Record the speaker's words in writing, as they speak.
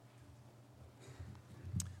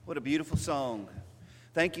What a beautiful song.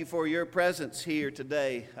 Thank you for your presence here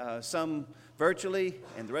today. Some virtually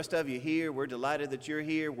and the rest of you here. We're delighted that you're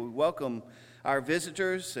here. We welcome our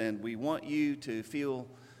visitors and we want you to feel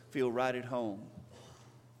right at home.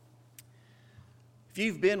 If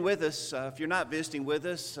you've been with us, if you're not visiting with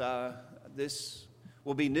us, this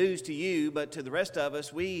will be news to you, but to the rest of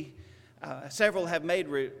us, several have made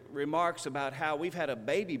remarks about how we've had a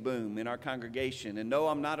baby boom in our congregation. And no,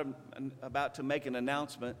 I'm not about to make an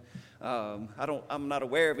announcement. I'm not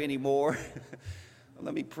aware of any more.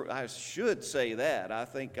 I should say that. I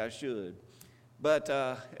think I should. But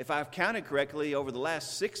if I've counted correctly, over the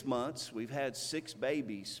last 6 months, we've had 6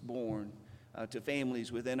 babies born to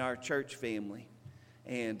families within our church family.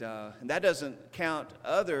 And that doesn't count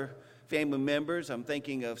other family members. I'm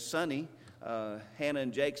thinking of Sonny, Hannah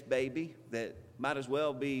and Jake's baby, that might as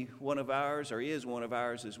well be one of ours or is one of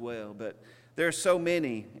ours as well. But there's so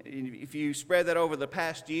many. If you spread that over the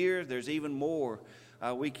past year, there's even more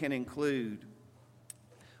we can include.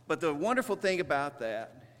 But the wonderful thing about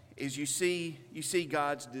that is you see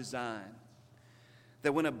God's design.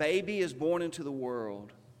 That when a baby is born into the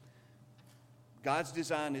world, God's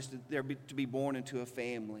design is to be born into a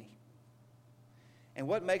family. And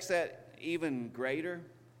what makes that even greater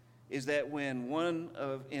is that when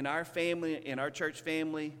in our church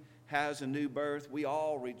family, has a new birth, we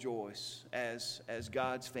all rejoice as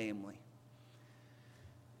God's family.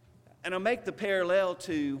 And I'll make the parallel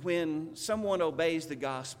to when someone obeys the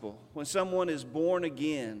gospel, when someone is born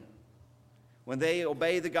again, when they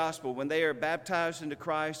obey the gospel, when they are baptized into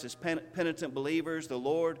Christ as penitent believers, the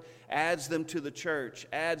Lord adds them to the church,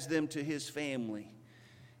 adds them to His family,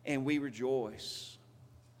 and we rejoice.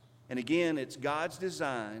 And again, it's God's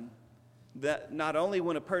design that not only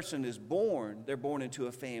when a person is born, they're born into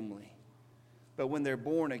a family, but when they're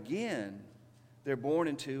born again, they're born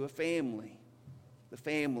into a family, the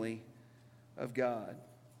family of God.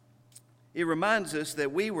 It reminds us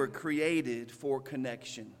that we were created for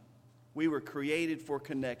connection. We were created for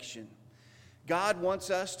connection. God wants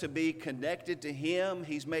us to be connected to Him.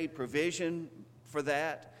 He's made provision for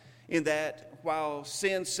that, in that while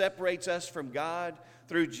sin separates us from God,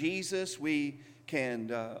 through Jesus, we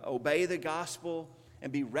can obey the gospel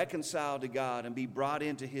and be reconciled to God and be brought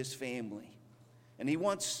into His family. And He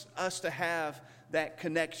wants us to have that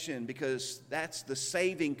connection because that's the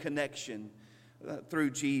saving connection through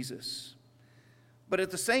Jesus. But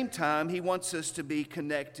at the same time, He wants us to be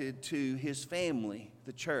connected to His family,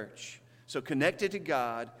 the church. So connected to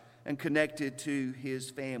God and connected to His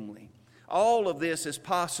family. All of this is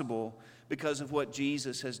possible because of what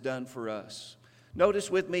Jesus has done for us.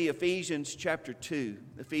 Notice with me Ephesians chapter 2,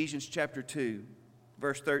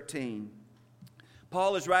 verse 13.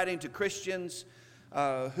 Paul is writing to Christians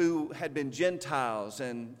who had been Gentiles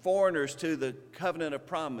and foreigners to the covenant of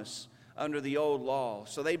promise under the old law.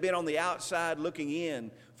 So they'd been on the outside looking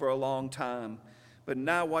in for a long time. But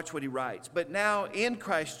now watch what he writes. But now in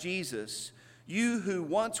Christ Jesus, you who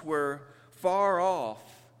once were far off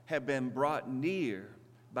have been brought near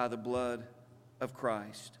by the blood of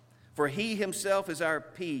Christ. For He Himself is our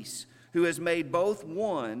peace, who has made both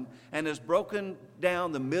one and has broken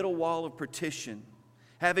down the middle wall of partition,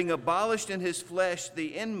 having abolished in His flesh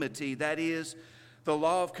the enmity, that is, the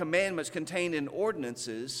law of commandments contained in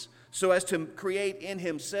ordinances, so as to create in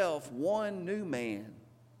Himself one new man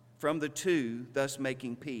from the two, thus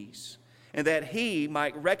making peace, and that He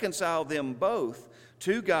might reconcile them both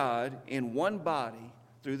to God in one body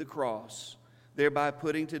through the cross, thereby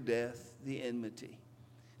putting to death the enmity.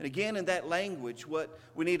 And again, in that language, what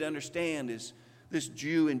we need to understand is this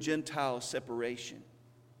Jew and Gentile separation.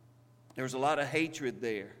 There was a lot of hatred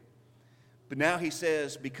there. But now he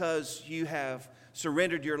says, because you have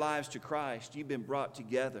surrendered your lives to Christ, you've been brought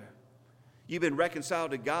together. You've been reconciled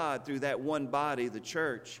to God through that one body, the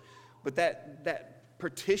church. But that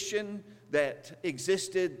partition that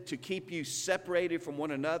existed to keep you separated from one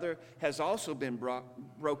another has also been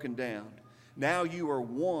broken down. Now you are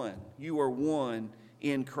one. You are one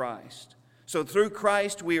in Christ. So through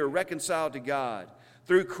Christ we are reconciled to God.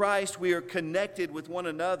 Through Christ we are connected with one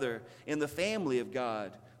another in the family of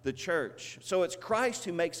God, the church. So it's Christ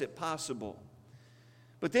who makes it possible.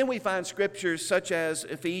 But then we find scriptures such as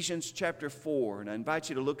Ephesians chapter 4, and I invite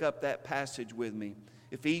you to look up that passage with me.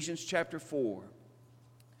 Ephesians chapter 4,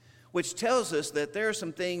 which tells us that there are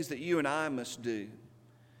some things that you and I must do.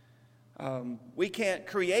 We can't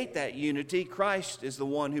create that unity. Christ is the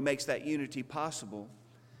one who makes that unity possible.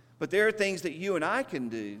 But there are things that you and I can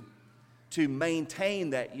do to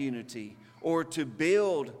maintain that unity or to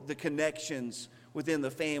build the connections within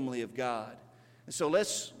the family of God. And so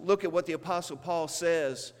let's look at what the Apostle Paul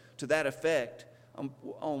says to that effect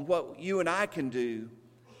on what you and I can do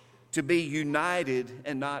to be united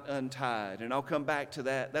and not untied. And I'll come back to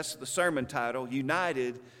that. That's the sermon title,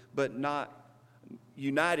 United, not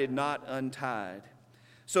untied.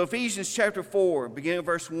 So Ephesians chapter 4, beginning of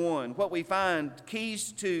verse 1, what we find,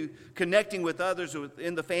 keys to connecting with others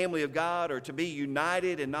in the family of God or to be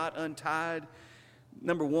united and not untied.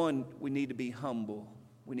 Number one, we need to be humble.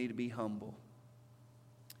 We need to be humble.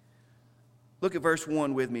 Look at verse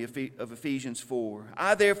 1 with me of Ephesians 4.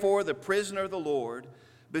 I, therefore, the prisoner of the Lord,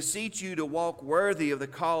 beseech you to walk worthy of the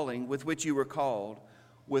calling with which you were called,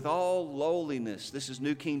 with all lowliness. This is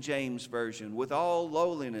New King James Version. With all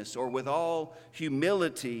lowliness, or with all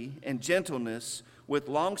humility and gentleness, with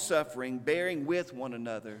long-suffering, bearing with one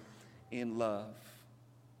another in love.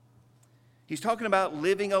 He's talking about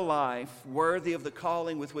living a life worthy of the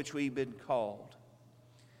calling with which we've been called.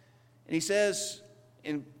 And he says,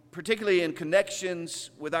 particularly in connections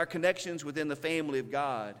with our connections within the family of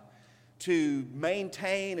God, to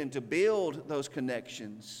maintain and to build those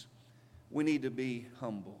connections, we need to be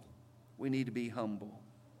humble. We need to be humble.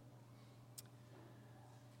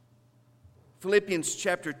 Philippians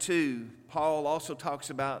chapter 2, Paul also talks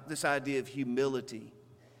about this idea of humility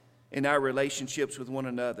in our relationships with one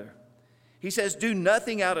another. He says, do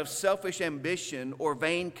nothing out of selfish ambition or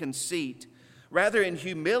vain conceit. Rather, in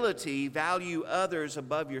humility, value others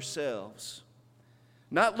above yourselves,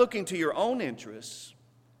 not looking to your own interests,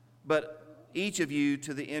 but each of you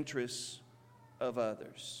to the interests of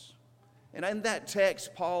others. And in that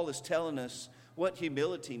text, Paul is telling us what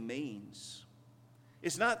humility means.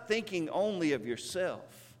 It's not thinking only of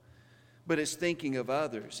yourself, but it's thinking of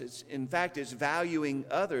others. In fact, it's valuing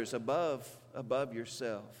others above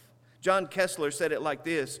yourself. John Kessler said it like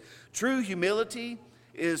this: true humility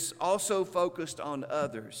is also focused on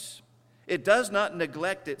others. It does not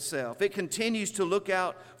neglect itself. It continues to look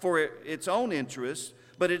out for its own interests,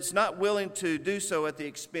 but it's not willing to do so at the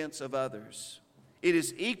expense of others. It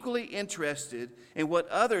is equally interested in what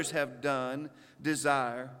others have done,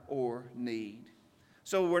 desire, or need.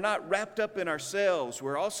 So we're not wrapped up in ourselves.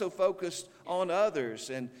 We're also focused on others,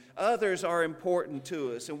 and others are important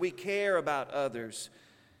to us, and we care about others,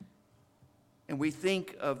 and we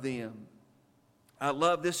think of them. I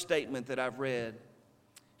love this statement that I've read.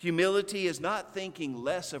 Humility is not thinking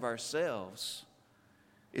less of ourselves.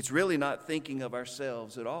 It's really not thinking of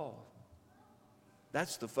ourselves at all.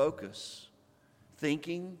 That's the focus.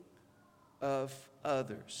 Thinking of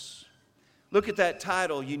others. Look at that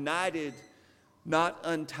title, United, Not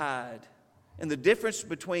Untied. And the difference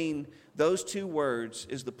between those two words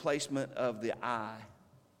is the placement of the I.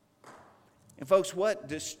 And folks,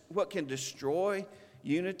 what can destroy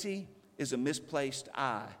unity is a misplaced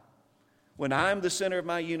I. When I'm the center of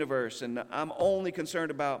my universe and I'm only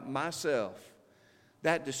concerned about myself,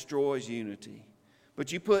 that destroys unity.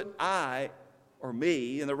 But you put I or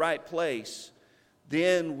me in the right place,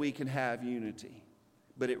 then we can have unity.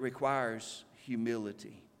 But it requires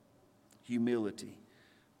humility. Humility.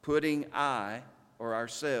 Putting I or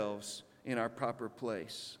ourselves in our proper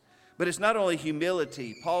place. But it's not only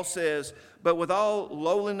humility. Paul says, but with all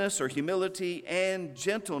lowliness or humility and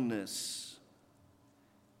gentleness,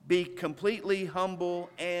 be completely humble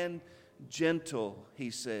and gentle, he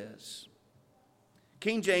says.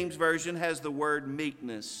 King James Version has the word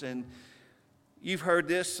meekness, and you've heard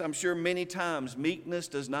this, I'm sure, many times. Meekness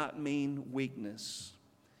does not mean weakness.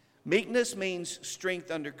 Meekness means strength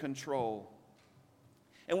under control.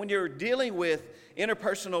 And when you're dealing with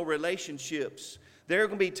interpersonal relationships, there are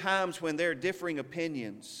going to be times when there are differing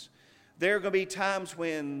opinions. There are going to be times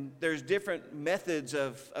when there's different methods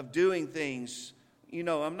of doing things. You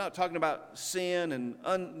know, I'm not talking about sin and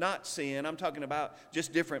not sin. I'm talking about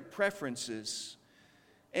just different preferences.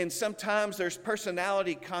 And sometimes there's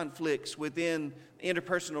personality conflicts within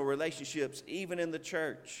interpersonal relationships, even in the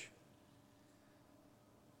church.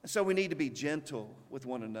 And so we need to be gentle with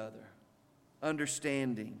one another,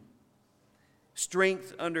 understanding,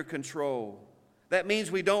 strength under control. That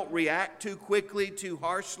means we don't react too quickly, too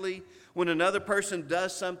harshly. When another person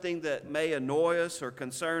does something that may annoy us or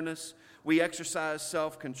concern us, we exercise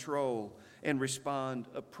self-control and respond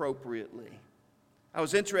appropriately. I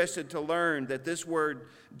was interested to learn that this word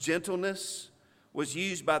gentleness was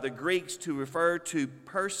used by the Greeks to refer to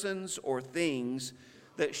persons or things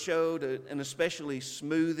that showed an especially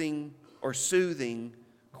smoothing or soothing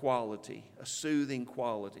quality, a soothing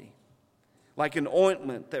quality, like an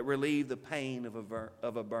ointment that relieved the pain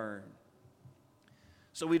of a burn.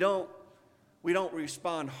 So we don't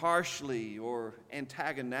respond harshly or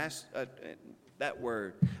antagonistic, that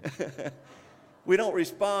word. We don't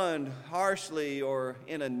respond harshly or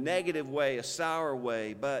in a negative way, a sour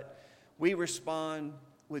way, but we respond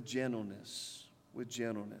with gentleness,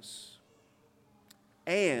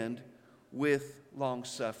 and with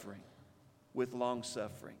long-suffering,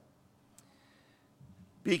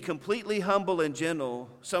 Be completely humble and gentle.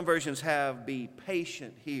 Some versions have be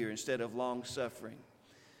patient here instead of long-suffering.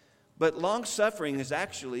 But long-suffering is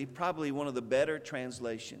actually probably one of the better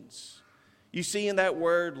translations. You see in that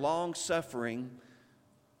word long-suffering,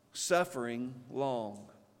 suffering long.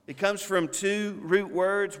 It comes from two root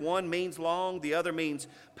words. One means long, the other means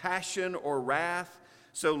passion or wrath.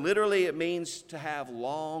 So literally it means to have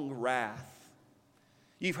long wrath.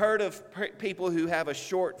 You've heard of people who have a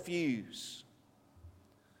short fuse.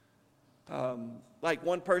 Like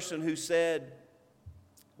one person who said,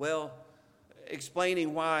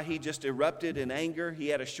 explaining why he just erupted in anger, he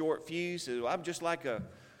had a short fuse. He said, I'm just like a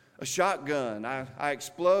shotgun. I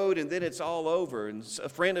explode and then it's all over. And a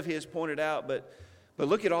friend of his pointed out, but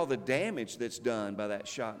look at all the damage that's done by that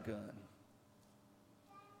shotgun.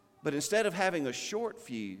 But instead of having a short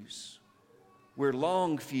fuse, we're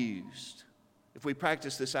long fused. If we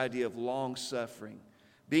practice this idea of long suffering,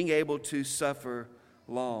 being able to suffer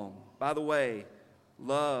long. By the way,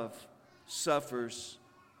 love suffers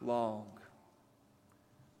long.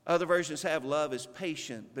 Other versions have love is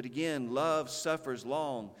patient, but again, love suffers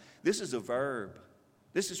long. This is a verb.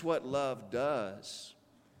 This is what love does.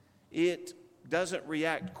 It doesn't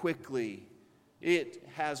react quickly. It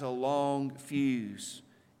has a long fuse.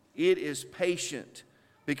 It is patient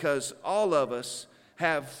because all of us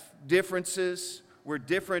have differences. We're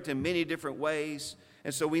different in many different ways,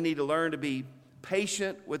 and so we need to learn to be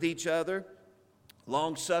patient with each other,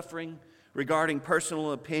 long-suffering regarding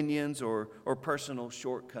personal opinions or personal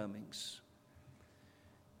shortcomings.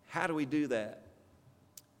 How do we do that?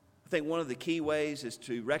 I think one of the key ways is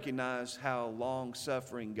to recognize how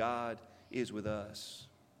long-suffering God is with us.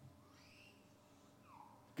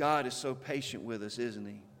 God is so patient with us, isn't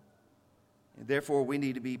He? And therefore, we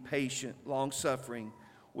need to be patient, long-suffering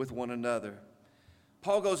with one another.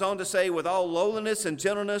 Paul goes on to say, with all lowliness and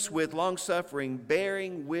gentleness, with long-suffering,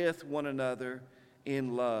 bearing with one another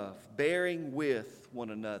in love. Bearing with one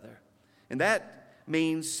another. And that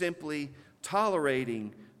means simply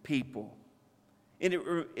tolerating people.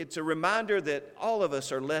 And it's a reminder that all of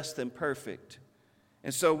us are less than perfect.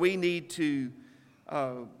 And so we need to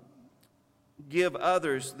give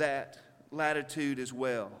others that latitude as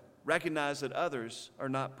well. Recognize that others are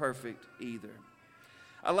not perfect either.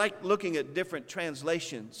 I like looking at different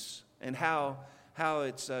translations and how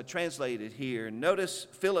it's translated here. Notice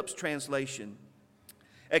Philip's translation.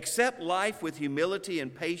 Accept life with humility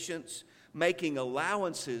and patience, making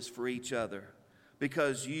allowances for each other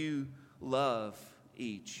because you love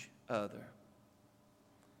each other.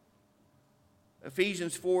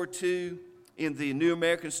 Ephesians 4:2 in the New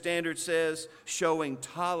American Standard says, showing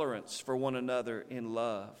tolerance for one another in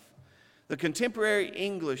love. The Contemporary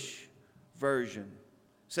English Version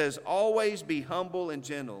says, always be humble and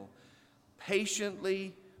gentle,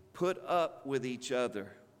 patiently put up with each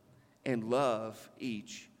other, and love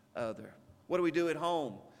each other. What do we do at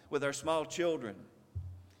home with our small children?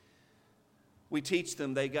 We teach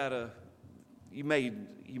them you may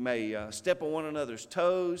step on one another's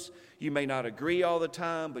toes. You may not agree all the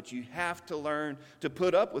time, but you have to learn to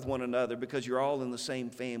put up with one another because you're all in the same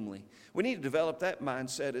family. We need to develop that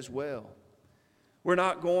mindset as well. We're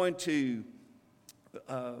not going to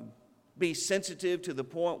be sensitive to the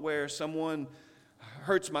point where someone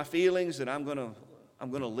hurts my feelings and I'm going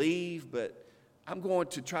to leave, but I'm going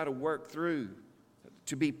to try to work through,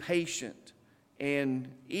 to be patient, and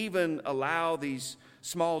even allow these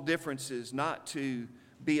small differences not to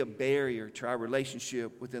be a barrier to our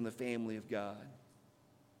relationship within the family of God.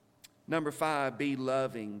 Number 5, be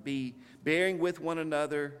loving, be bearing with one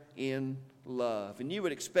another in love. And you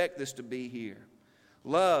would expect this to be here.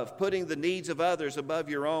 Love, putting the needs of others above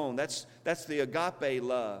your own. That's the agape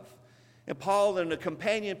love. And Paul in a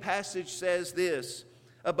companion passage says this,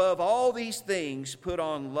 above all these things put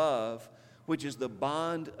on love, which is the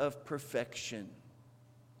bond of perfection.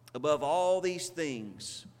 Above all these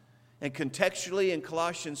things. And contextually in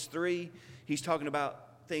Colossians 3, he's talking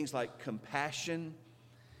about things like compassion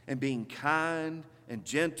and being kind and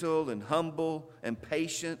gentle and humble and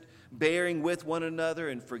patient, bearing with one another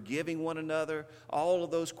and forgiving one another, all of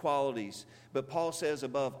those qualities. But Paul says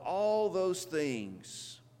above all those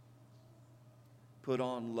things, put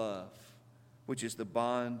on love, which is the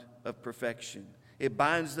bond of perfection. It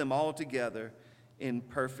binds them all together in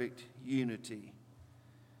perfect unity.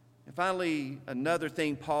 And finally, another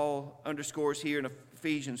thing Paul underscores here in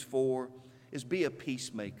Ephesians 4 is be a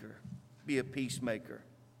peacemaker. Be a peacemaker.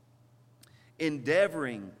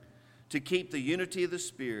 Endeavoring to keep the unity of the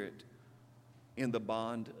Spirit in the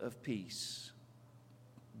bond of peace.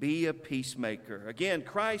 Be a peacemaker. Again,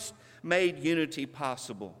 Christ made unity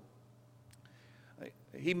possible.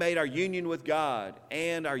 He made our union with God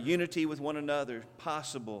and our unity with one another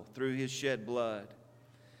possible through His shed blood.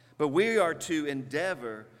 But we are to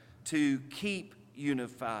endeavor to keep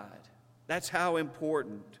unified. That's how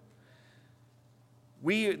important.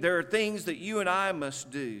 There are things that you and I must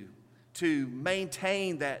do to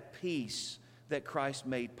maintain that peace that Christ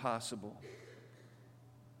made possible.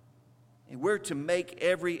 And we're to make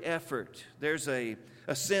every effort. There's a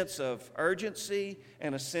sense of urgency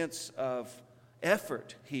and a sense of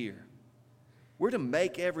effort here. We're to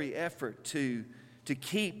make every effort to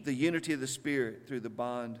keep the unity of the Spirit through the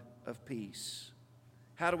bond of peace.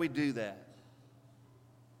 How do we do that?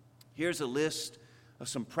 Here's a list of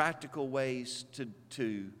some practical ways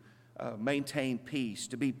to maintain peace,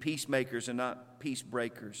 to be peacemakers and not peace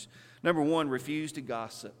breakers. Number one, refuse to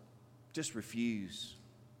gossip. Just refuse.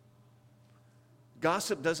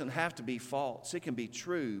 Gossip doesn't have to be false. It can be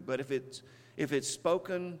true, but if it's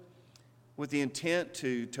spoken with the intent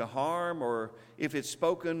to harm, or if it's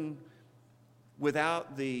spoken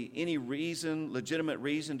without any legitimate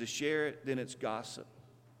reason to share it, then it's gossip.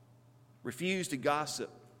 Refuse to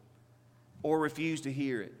gossip or refuse to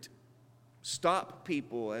hear it. Stop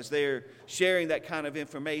people as they're sharing that kind of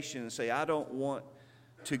information and say, I don't want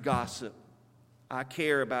to gossip. I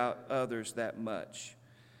care about others that much.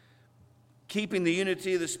 Keeping the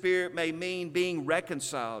unity of the Spirit may mean being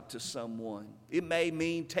reconciled to someone. It may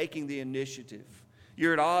mean taking the initiative.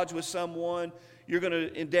 You're at odds with someone. You're going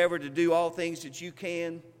to endeavor to do all things that you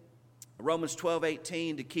can. Romans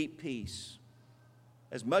 12:18, to keep peace.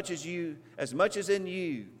 As much as in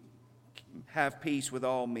you, have peace with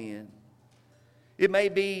all men. It may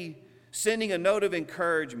be sending a note of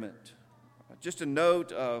encouragement, just a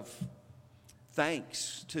note of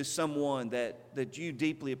thanks to someone that you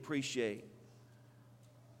deeply appreciate.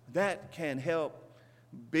 That can help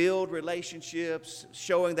build relationships.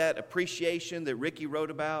 Showing that appreciation that Ricky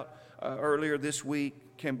wrote about earlier this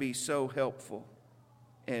week can be so helpful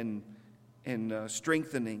and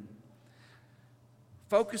strengthening.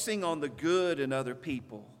 Focusing on the good in other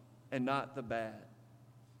people and not the bad.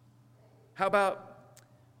 How about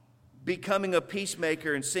becoming a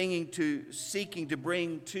peacemaker and seeking to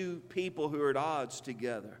bring two people who are at odds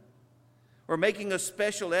together? Or making a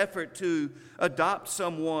special effort to adopt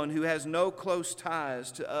someone who has no close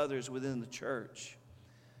ties to others within the church.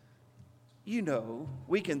 You know,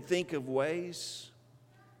 we can think of ways,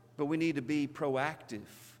 but we need to be proactive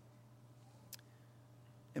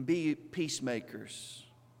and be peacemakers,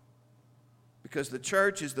 because the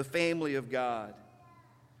church is the family of God.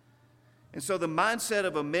 And so the mindset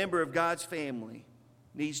of a member of God's family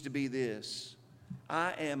needs to be this: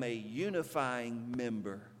 I am a unifying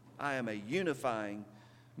member. I am a unifying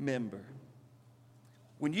member.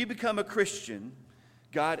 When you become a Christian,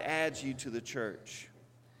 God adds you to the church.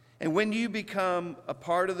 And when you become a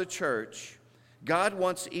part of the church, God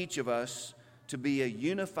wants each of us to be a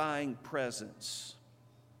unifying presence.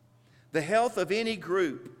 The health of any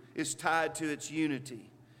group is tied to its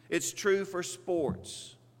unity. It's true for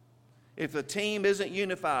sports. If a team isn't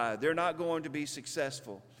unified, they're not going to be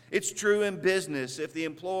successful. It's true in business. If the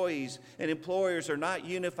employees and employers are not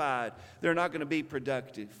unified, they're not going to be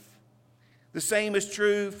productive. The same is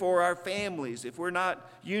true for our families. If we're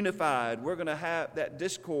not unified, we're going to have that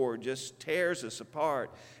discord just tears us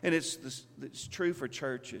apart. And it's true for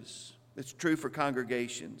churches. It's true for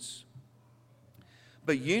congregations.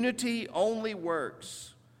 But unity only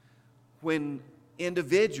works when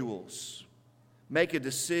individuals make a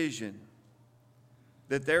decision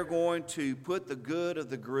that they're going to put the good of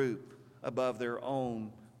the group above their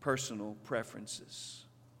own personal preferences.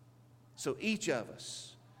 So each of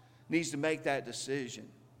us needs to make that decision.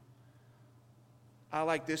 I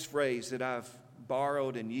like this phrase that I've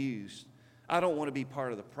borrowed and used. I don't want to be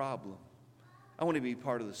part of the problem. I want to be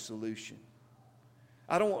part of the solution.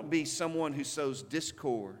 I don't want to be someone who sows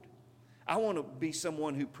discord. I want to be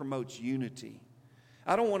someone who promotes unity.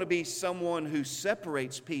 I don't want to be someone who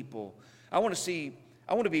separates people. I want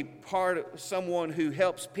to be part of someone who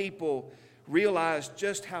helps people realize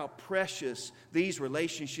just how precious these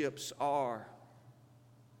relationships are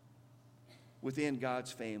within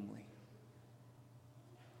God's family.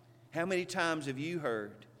 How many times have you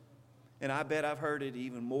heard, and I bet I've heard it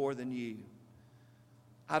even more than you,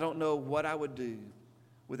 I don't know what I would do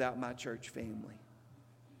without my church family.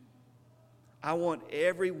 I want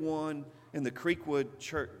everyone in the Creekwood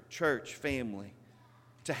church family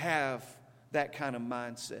to have that kind of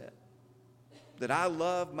mindset. That I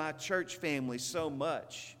love my church family so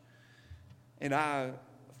much, and I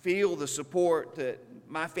feel the support that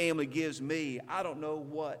my family gives me, I don't know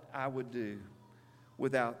what I would do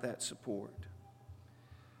without that support.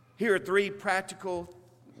 Here are 3 practical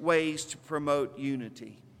ways to promote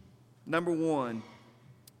unity. Number 1,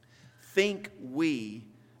 think we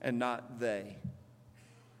and not they.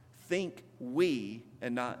 Think we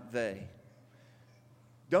and not they.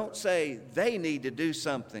 Don't say they need to do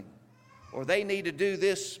something or they need to do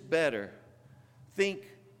this better. Think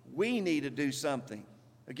we need to do something.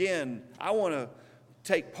 Again, I want to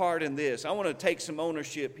take part in this. I want to take some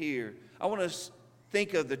ownership here. I want to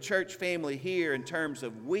think of the church family here in terms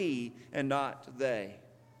of we and not they.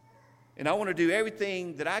 And I want to do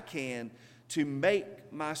everything that I can to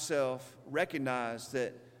make myself recognize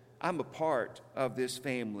that I'm a part of this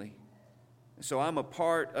family. So I'm a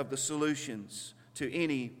part of the solutions to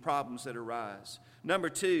any problems that arise. Number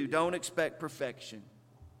 2, don't expect perfection.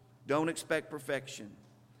 Don't expect perfection.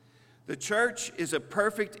 The church is a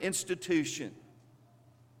perfect institution,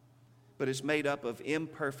 but it's made up of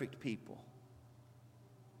imperfect people.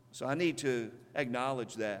 So I need to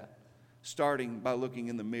acknowledge that, starting by looking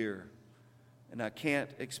in the mirror. And I can't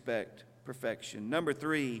expect perfection. Number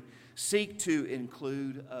 3, seek to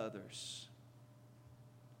include others.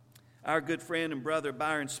 Our good friend and brother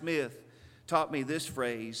Byron Smith taught me this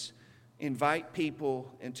phrase: invite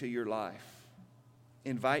people into your life.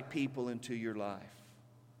 Invite people into your life.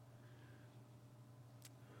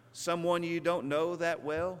 Someone you don't know that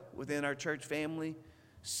well within our church family,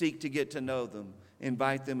 seek to get to know them.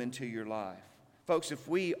 Invite them into your life. Folks, if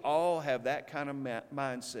we all have that kind of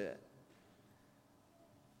mindset,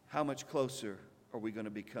 how much closer are we going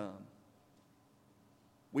to become?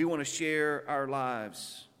 We want to share our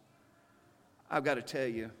lives. I've got to tell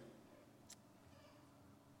you,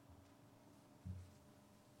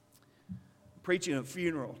 I'm preaching a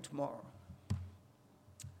funeral tomorrow.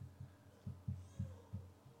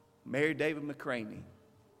 Mary David McCraney.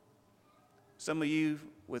 Some of you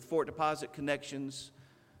with Fort Deposit connections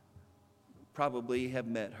probably have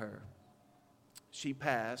met her. She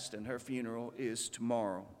passed, and her funeral is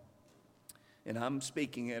tomorrow. And I'm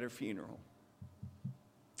speaking at her funeral.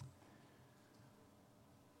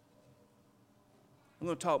 I'm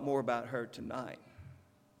going to talk more about her tonight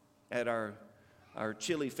at our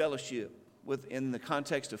Chili Fellowship within the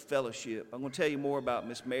context of fellowship. I'm going to tell you more about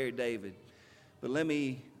Miss Mary David, but let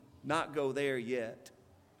me not go there yet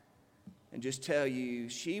and just tell you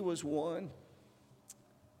she was one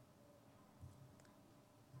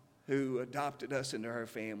who adopted us into her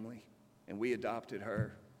family, and we adopted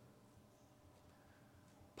her.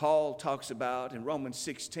 Paul talks about in Romans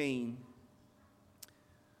 16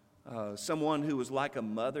 someone who was like a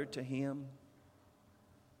mother to him.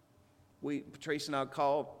 Patrice and I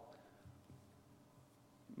call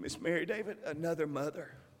Miss Mary David another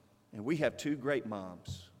mother, and we have 2 great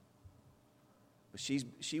moms. But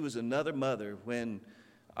she was another mother. When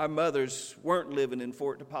our mothers weren't living in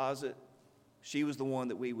Fort Deposit, she was the one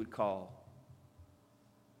that we would call.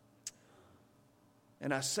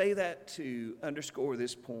 And I say that to underscore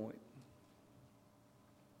this point.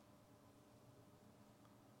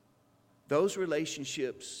 Those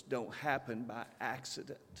relationships don't happen by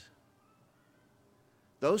accident.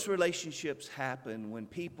 Those relationships happen when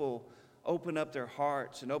people open up their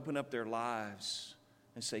hearts and open up their lives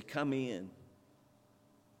and say, "Come in.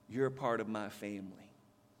 You're a part of my family."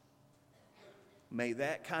 May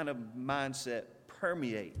that kind of mindset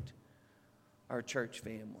permeate our church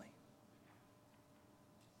family.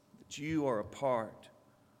 That you are a part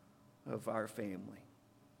of our family.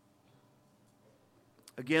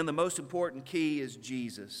 Again, the most important key is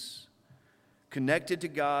Jesus, connected to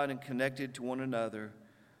God and connected to one another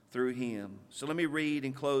through Him. So let me read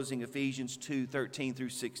in closing Ephesians 2:13 through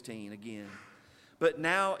 16 again. But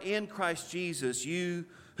now in Christ Jesus, you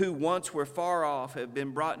who once were far off have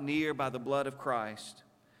been brought near by the blood of Christ.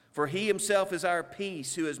 For He Himself is our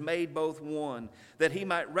peace, who has made both one, that He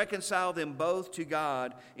might reconcile them both to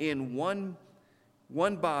God in one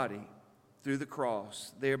body through the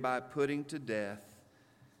cross, thereby putting to death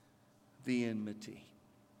the enmity.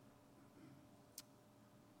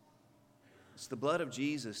 It's the blood of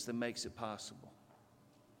Jesus that makes it possible.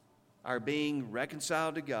 Our being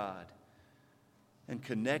reconciled to God and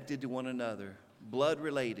connected to one another, blood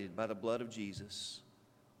related by the blood of Jesus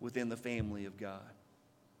within the family of God.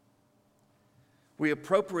 We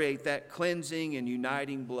appropriate that cleansing and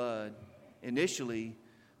uniting blood initially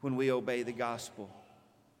when we obey the gospel.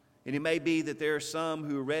 And it may be that there are some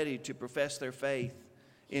who are ready to profess their faith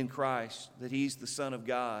in Christ, that He's the Son of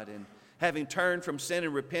God, and having turned from sin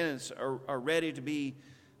and repentance are ready to be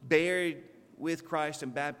buried with Christ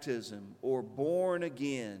in baptism or born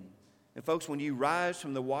again And folks, when you rise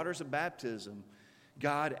from the waters of baptism,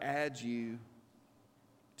 God adds you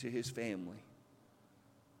to His family.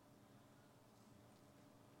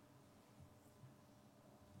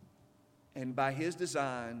 And by His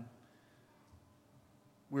design,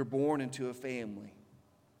 we're born into a family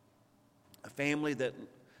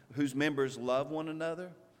whose members love one another,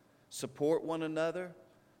 support one another,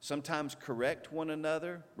 sometimes correct one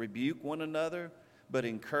another, rebuke one another, but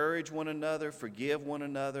encourage one another, forgive one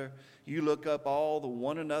another. You look up all the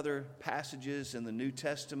one another passages in the New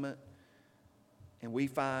Testament, and we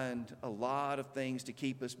find a lot of things to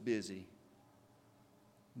keep us busy,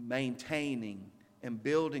 maintaining and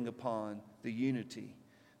building upon the unity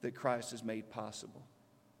that Christ has made possible.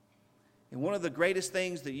 And one of the greatest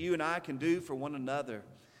things that you and I can do for one another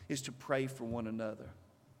is to pray for one another.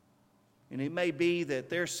 And it may be that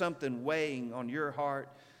there's something weighing on your heart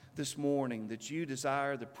this morning that you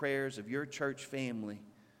desire the prayers of your church family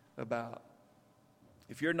about.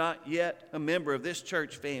 If you're not yet a member of this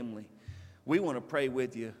church family, we want to pray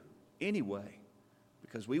with you anyway,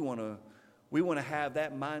 because we want to have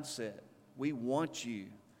that mindset. We want you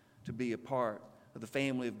to be a part of the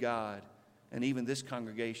family of God and even this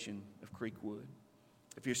congregation of Creekwood.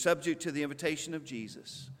 If you're subject to the invitation of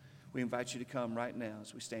Jesus, we invite you to come right now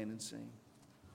as we stand and sing.